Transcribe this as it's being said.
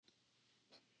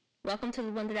Welcome to the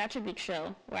Blended Attribute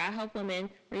Show, where I help women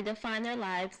redefine their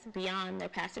lives beyond their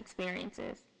past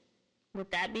experiences. With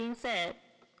that being said,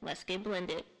 let's get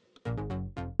blended.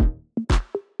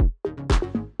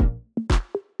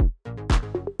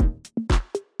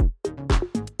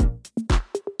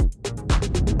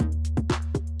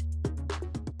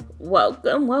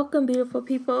 Welcome, beautiful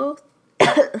people,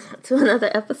 to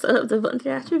another episode of the Blended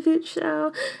Attribute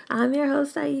Show. I'm your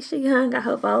host, Aisha Young. I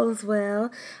hope all is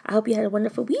well. I hope you had a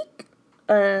wonderful week,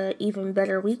 even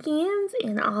better weekends,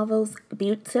 and all those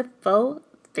beautiful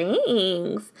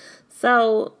things.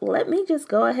 So let me just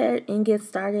go ahead and get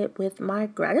started with my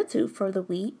gratitude for the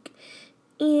week.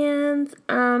 And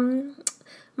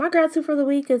my gratitude for the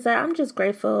week is that I'm just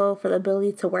grateful for the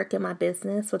ability to work in my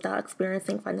business without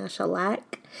experiencing financial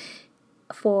lack.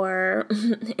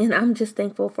 And I'm just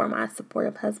thankful for my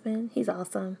supportive husband. He's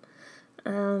awesome.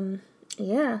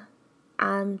 Yeah,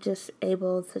 I'm just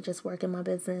able to just work in my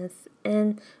business,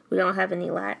 and we don't have any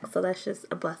lack. So that's just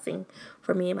a blessing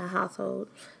for me and my household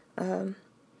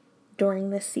during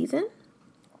this season.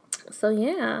 So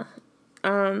yeah,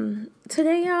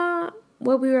 today, y'all,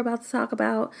 what we were about to talk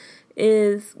about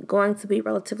is going to be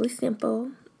relatively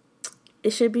simple. It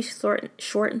should be short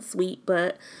and sweet,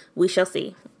 but we shall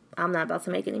see. I'm not about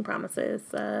to make any promises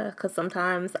because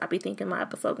sometimes I be thinking my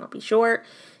episode going to be short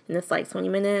and it's like 20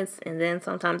 minutes, and then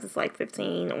sometimes it's like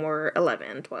 15 or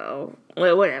 11, 12,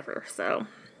 whatever. So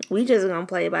we just going to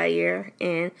play it by ear,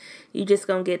 and you just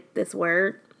going to get this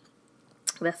word.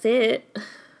 That's it.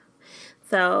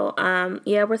 So,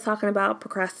 yeah, we're talking about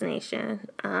procrastination.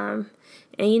 And,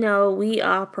 we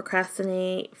all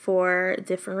procrastinate for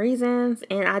different reasons.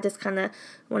 And I just kind of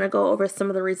want to go over some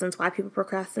of the reasons why people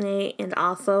procrastinate, and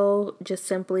also just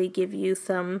simply give you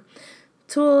some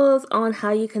tools on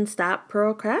how you can stop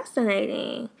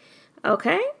procrastinating.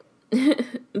 Okay?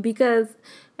 Because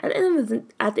at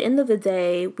the end of the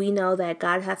day, we know that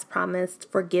God has promised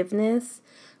forgiveness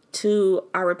to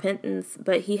our repentance,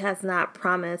 but he has not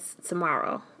promised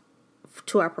tomorrow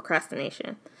to our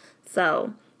procrastination.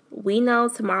 So we know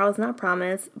tomorrow is not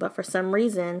promised, but for some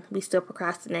reason we still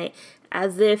procrastinate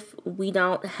as if we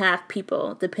don't have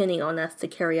people depending on us to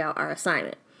carry out our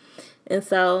assignment. And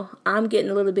so I'm getting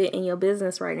a little bit in your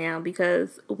business right now,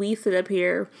 because we sit up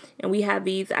here and we have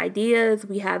these ideas,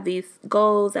 we have these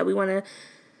goals that we want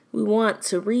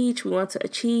to reach, we want to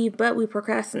achieve, but we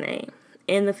procrastinate.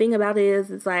 And the thing about it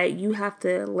is like, you have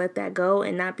to let that go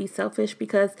and not be selfish,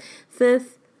 because,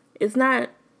 sis, it's not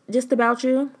just about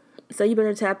you. So you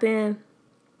better tap in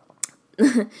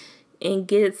and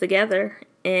get it together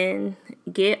and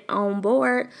get on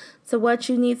board to what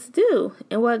you need to do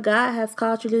and what God has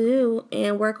called you to do,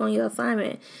 and work on your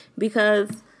assignment,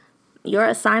 because your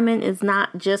assignment is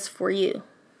not just for you.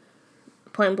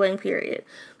 Point blank, period.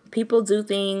 People do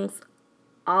things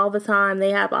all the time.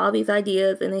 They have all these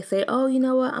ideas and they say, oh, you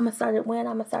know what, I'm going to start it when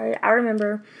I'm going to start it. I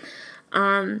remember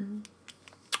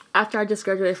after I just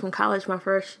graduated from college, my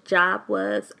first job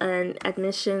was an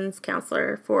admissions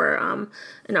counselor for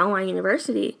an online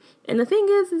university. And the thing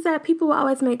is that people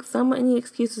always make so many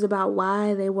excuses about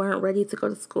why they weren't ready to go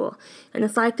to school. And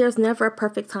it's like, there's never a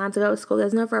perfect time to go to school.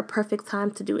 There's never a perfect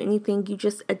time to do anything. You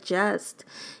just adjust.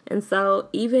 And so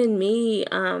even me,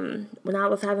 when I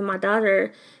was having my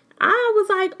daughter, I was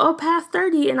like, past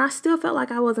 30, and I still felt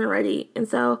like I wasn't ready. And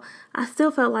so I still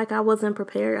felt like I wasn't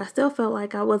prepared. I still felt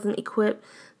like I wasn't equipped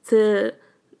to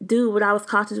do what I was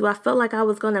called to do. I felt like I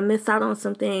was going to miss out on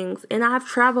some things. And I've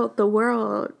traveled the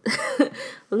world,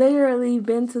 literally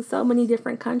been to so many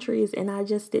different countries, and I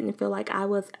just didn't feel like I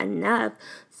was enough.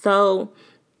 So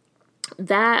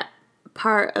that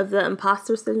part of the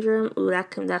imposter syndrome,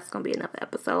 that's going to be another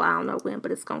episode. I don't know when,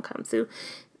 but it's going to come to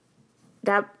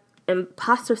that.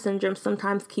 Imposter syndrome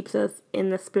sometimes keeps us in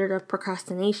the spirit of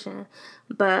procrastination.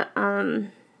 But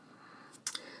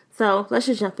so let's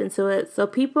just jump into it. So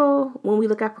people, when we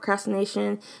look at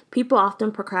procrastination, people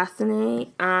often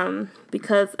procrastinate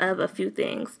because of a few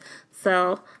things.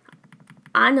 So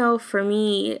I know for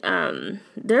me,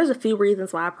 there's a few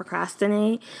reasons why I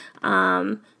procrastinate.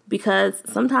 Because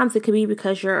sometimes it could be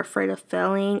because you're afraid of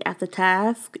failing at the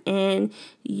task and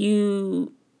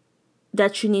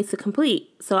that you need to complete.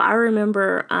 So I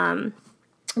remember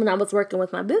when I was working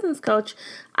with my business coach,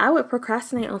 I would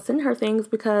procrastinate on sending her things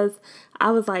because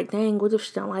I was like, dang, what if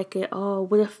she don't like it? Oh,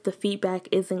 what if the feedback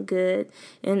isn't good?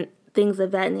 And things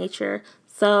of that nature.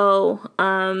 So,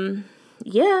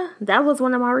 yeah, that was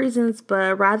one of my reasons,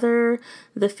 but rather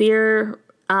the fear,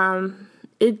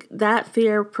 that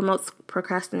fear promotes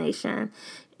procrastination.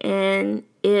 and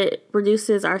it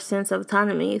reduces our sense of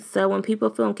autonomy. So when people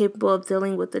feel incapable of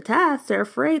dealing with the task they're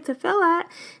afraid to fail at,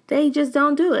 they just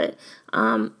don't do it.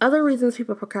 Other reasons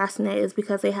people procrastinate is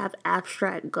because they have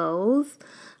abstract goals.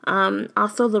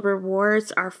 Also, the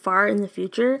rewards are far in the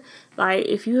future. Like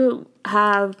if you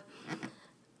have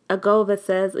a goal that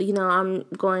says, I'm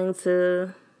going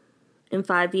to, in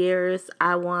 5 years,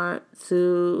 I want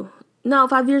to, no,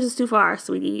 5 years is too far,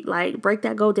 sweetie. Like break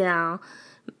that goal down.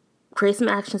 Create some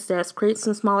action steps, create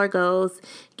some smaller goals,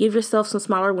 give yourself some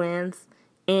smaller wins,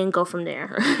 and go from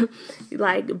there.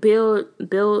 Like build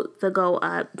the goal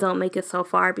up. Don't make it so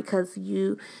far because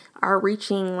you are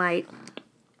reaching like,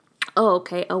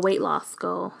 a weight loss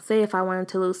goal. Say if I wanted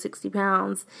to lose 60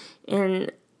 pounds and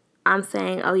I'm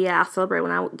saying, I'll celebrate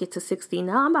when I get to 60.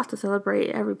 No, I'm about to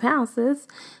celebrate every pound, sis.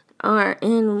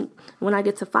 And when I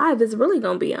get to 5, it's really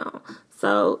going to be on.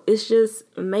 So it's just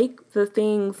make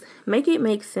it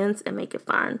make sense and make it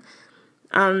fun.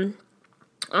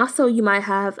 Also, you might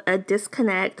have a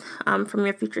disconnect from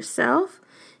your future self.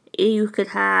 You could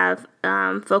have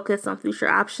focus on future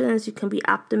options. You can be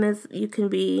You can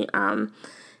be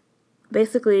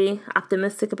basically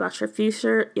optimistic about your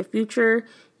future.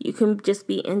 You can just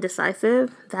be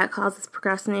indecisive. That causes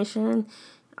procrastination.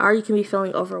 Or you can be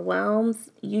feeling overwhelmed.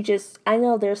 I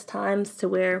know there's times to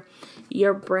where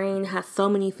your brain has so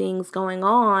many things going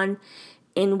on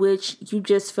in which you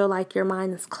just feel like your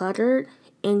mind is cluttered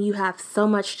and you have so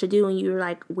much to do and you're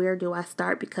like, where do I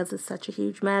start because it's such a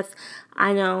huge mess?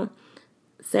 I know,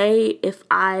 say if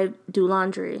I do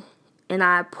laundry and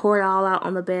I pour it all out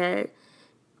on the bed,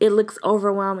 it looks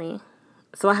overwhelming.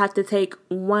 So I have to take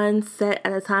one set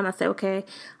at a time. I say, okay,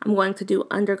 I'm going to do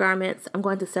undergarments. I'm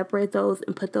going to separate those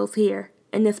and put those here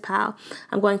in this pile.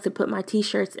 I'm going to put my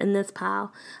t-shirts in this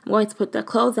pile. I'm going to put the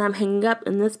clothes I'm hanging up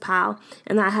in this pile.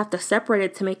 And I have to separate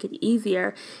it to make it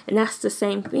easier. And that's the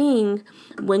same thing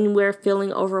when we're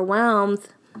feeling overwhelmed,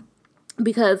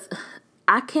 because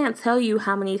I can't tell you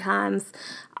how many times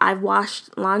I've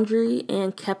washed laundry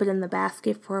and kept it in the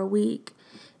basket for a week.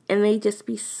 And they just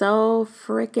be so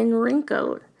freaking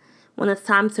wrinkled when it's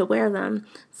time to wear them.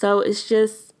 So it's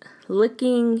just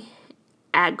looking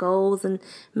at goals and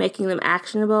making them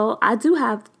actionable. I do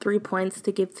have 3 points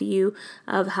to give to you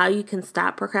of how you can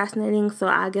stop procrastinating. So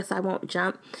I guess I won't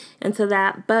jump into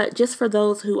that. But just for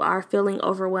those who are feeling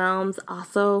overwhelmed,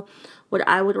 also what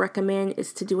I would recommend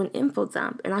is to do an info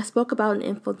dump. And I spoke about an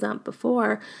info dump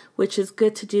before, which is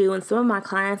good to do. And some of my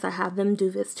clients, I have them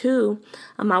do this too.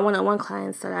 My one-on-one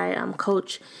clients that I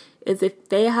coach, is if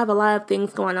they have a lot of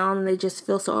things going on and they just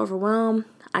feel so overwhelmed,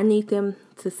 I need them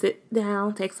to sit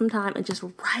down, take some time, and just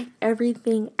write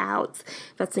everything out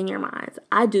that's in your minds.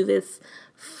 I do this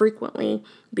frequently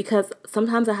because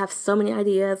sometimes I have so many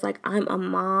ideas. Like I'm a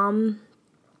mom,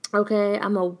 okay,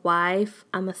 I'm a wife,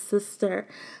 I'm a sister,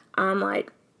 I'm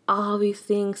like all these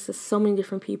things to so many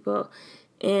different people.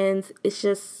 And it's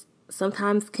just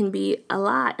sometimes can be a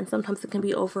lot and sometimes it can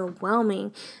be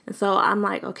overwhelming. And so I'm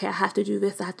like, okay, I have to do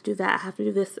this, I have to do that, I have to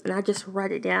do this. And I just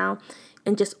write it down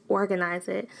and just organize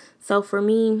it. So for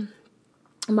me,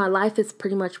 my life is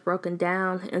pretty much broken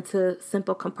down into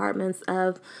simple compartments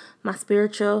of my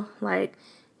spiritual, like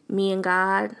me and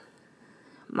God,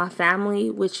 my family,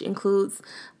 which includes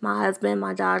my husband,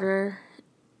 my daughter,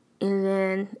 and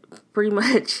then pretty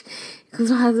much includes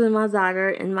my husband, my daughter,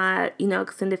 and my,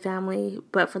 extended family.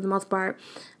 But for the most part,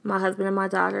 my husband and my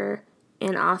daughter,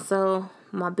 and also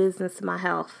my business and my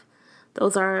health.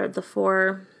 Those are the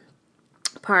 4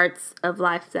 parts of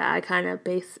life that I kind of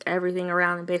base everything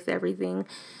around and base everything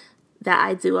that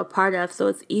I do a part of. So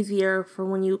it's easier for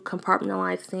when you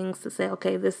compartmentalize things to say,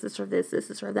 okay, this is for this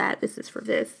is for that, this is for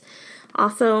this.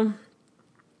 Also,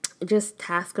 just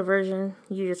task aversion.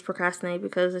 You just procrastinate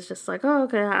because it's just like, oh,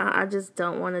 okay, I just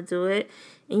don't want to do it.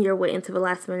 And you're waiting to the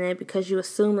last minute because you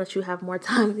assume that you have more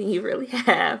time than you really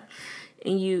have.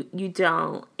 And you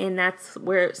don't. And that's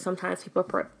where sometimes people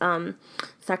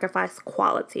sacrifice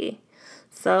quality.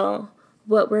 So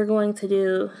what we're going to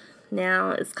do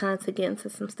now is kind of to get into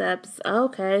some steps.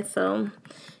 Okay, so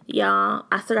y'all,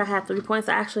 I said I had 3 points.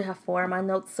 I actually have 4. My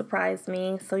notes surprised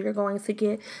me. So you're going to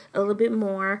get a little bit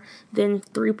more than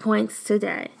 3 points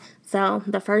today. So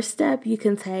the first step you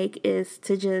can take is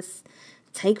to just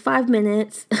take 5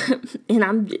 minutes. And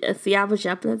I was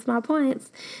jumping into my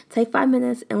points. Take 5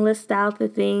 minutes and list out the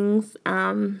things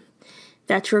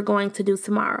that you're going to do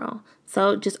tomorrow.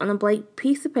 So just on a blank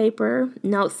piece of paper,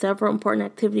 note several important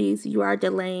activities you are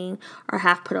delaying or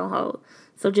have put on hold.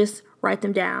 So just write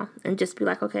them down and just be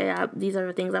like, okay, these are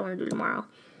the things I want to do tomorrow.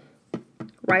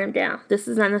 Write them down. This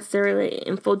is not necessarily an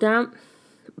info dump,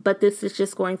 But this is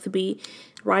just going to be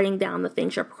writing down the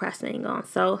things you're procrastinating on.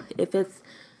 So if it's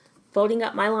folding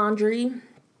up my laundry,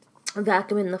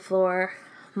 vacuuming the floor,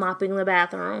 mopping the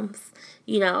bathrooms,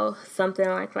 something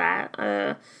like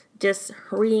that. Just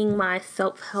reading my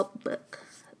self-help book,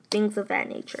 things of that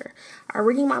nature. Or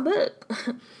reading my book.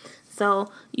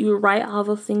 So you write all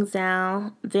those things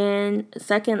down. Then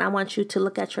second, I want you to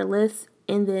look at your list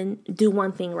and then do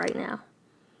one thing right now.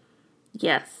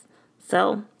 Yes.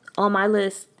 So on my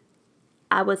list,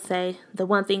 I would say the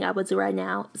one thing I would do right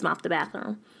now is mop the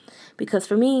bathroom. Because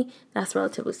for me, that's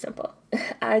relatively simple.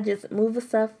 I just move the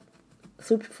stuff,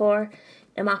 sweep the floor,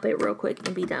 and mop it real quick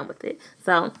and be done with it.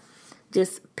 So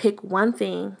just pick one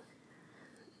thing.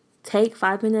 Take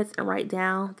 5 minutes and write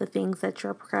down the things that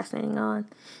you're procrastinating on.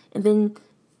 And then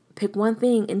pick one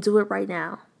thing and do it right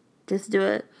now. Just do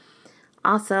it.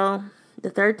 Also,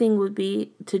 the third thing would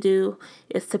be to do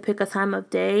is to pick a time of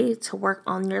day to work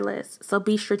on your list. So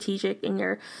be strategic in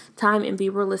your time and be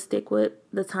realistic with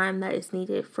the time that is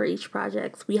needed for each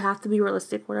project. We have to be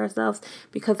realistic with ourselves,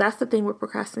 because that's the thing with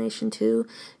procrastination too,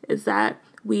 is that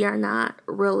we are not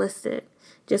realistic.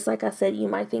 Just like I said, you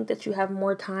might think that you have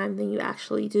more time than you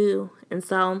actually do. And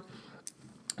so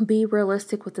be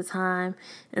realistic with the time.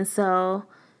 And so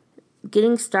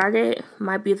getting started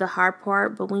might be the hard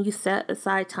part, but when you set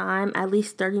aside time, at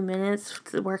least 30 minutes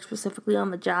to work specifically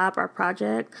on the job or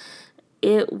project,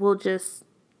 it will just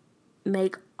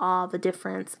make all the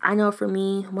difference. I know for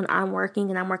me, when I'm working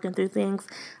and I'm working through things,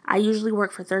 I usually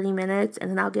work for 30 minutes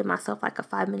and then I'll give myself like a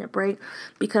 5-minute break,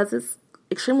 because it's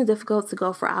extremely difficult to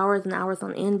go for hours and hours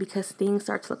on end, because things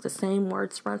start to look the same,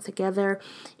 words run together,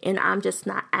 and I'm just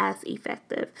not as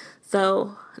effective.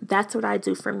 So that's what I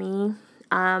do for me.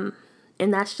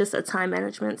 And that's just a time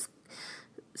management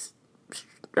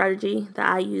strategy that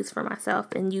I use for myself,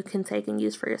 and you can take and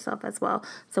use for yourself as well.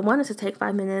 So 1 is to take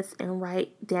 5 minutes and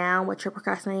write down what you're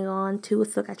procrastinating on. 2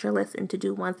 is to look at your list and to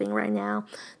do one thing right now.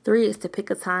 3 is to pick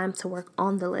a time to work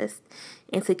on the list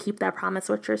and to keep that promise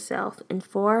with yourself. And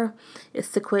 4 is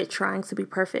to quit trying to be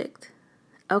perfect.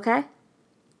 Okay?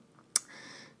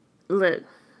 Look,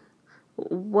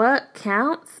 what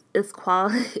counts is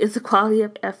the quality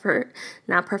of effort,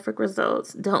 not perfect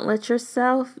results. Don't let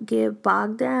yourself get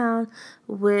bogged down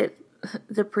with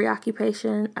the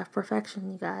preoccupation of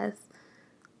perfection, you guys.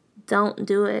 Don't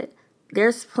do it.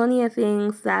 There's plenty of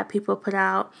things that people put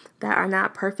out that are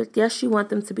not perfect. Yes, you want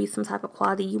them to be some type of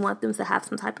quality. You want them to have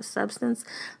some type of substance,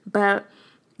 but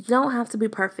you don't have to be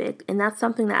perfect. And that's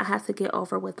something that I have to get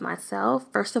over with myself.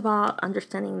 First of all,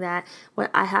 understanding that what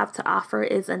I have to offer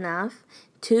is enough.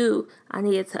 2, I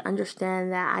needed to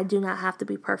understand that I do not have to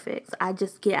be perfect. I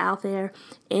just get out there,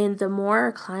 and the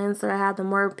more clients that I have, the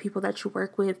more people that you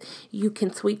work with, you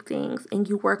can tweak things and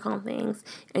you work on things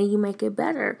and you make it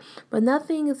better. But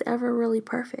nothing is ever really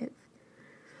perfect.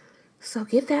 So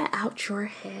get that out your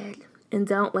head and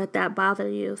don't let that bother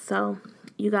you. So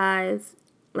you guys,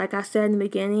 like I said in the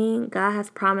beginning, God has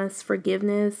promised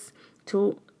forgiveness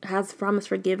to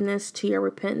your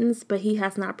repentance, but He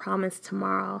has not promised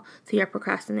tomorrow to your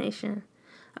procrastination.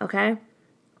 Okay?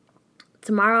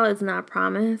 Tomorrow is not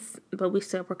promised, but we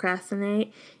still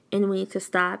procrastinate, and we need to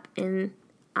stop. And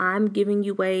I'm giving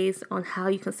you ways on how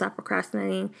you can stop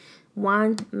procrastinating.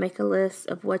 1, make a list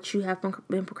of what you have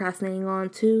been procrastinating on.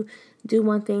 2, do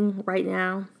one thing right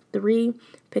now. 3,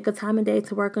 pick a time of day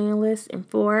to work on your list. And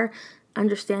 4,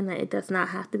 understand that it does not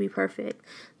have to be perfect.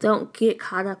 Don't get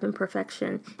caught up in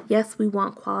perfection. Yes, we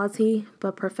want quality,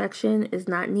 but perfection is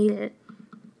not needed.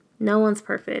 No one's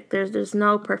perfect. There's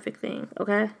no perfect thing,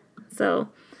 okay? So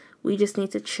we just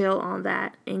need to chill on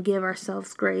that and give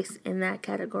ourselves grace in that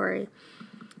category.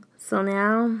 So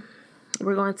now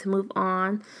we're going to move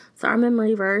on. So our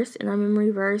memory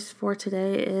verse for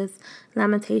today is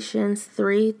Lamentations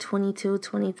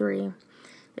 3:22-23.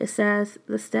 It says,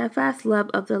 "The steadfast love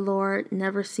of the Lord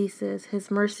never ceases. His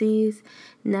mercies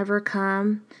never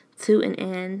come to an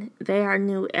end. They are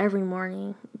new every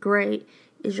morning. Great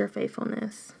is your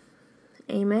faithfulness."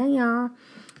 Amen, y'all.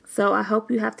 So I hope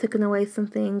you have taken away some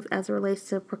things as it relates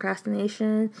to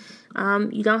procrastination.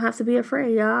 You don't have to be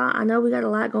afraid, y'all. I know we got a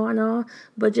lot going on,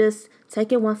 but just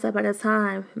take it one step at a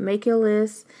time. Make your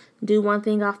list. Do one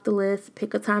thing off the list.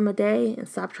 Pick a time of day and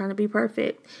stop trying to be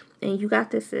perfect. And you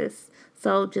got this, sis.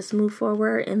 So just move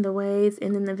forward in the ways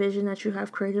and in the vision that you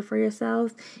have created for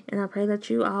yourselves. And I pray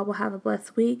that you all will have a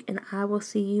blessed week. And I will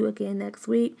see you again next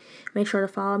week. Make sure to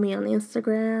follow me on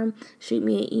Instagram. Shoot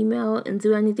me an email and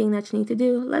do anything that you need to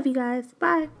do. Love you guys.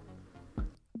 Bye.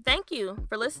 Thank you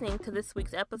for listening to this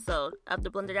week's episode of the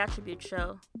Blended Attribute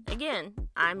Show. Again,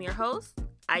 I'm your host,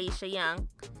 Aisha Young.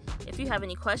 If you have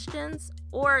any questions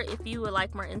or if you would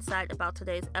like more insight about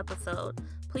today's episode,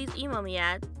 please email me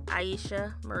at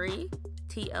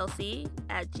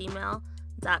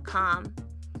aishamariettlc@gmail.com.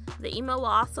 The email will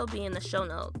also be in the show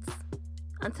notes.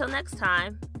 Until next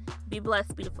time, be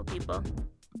blessed, beautiful people.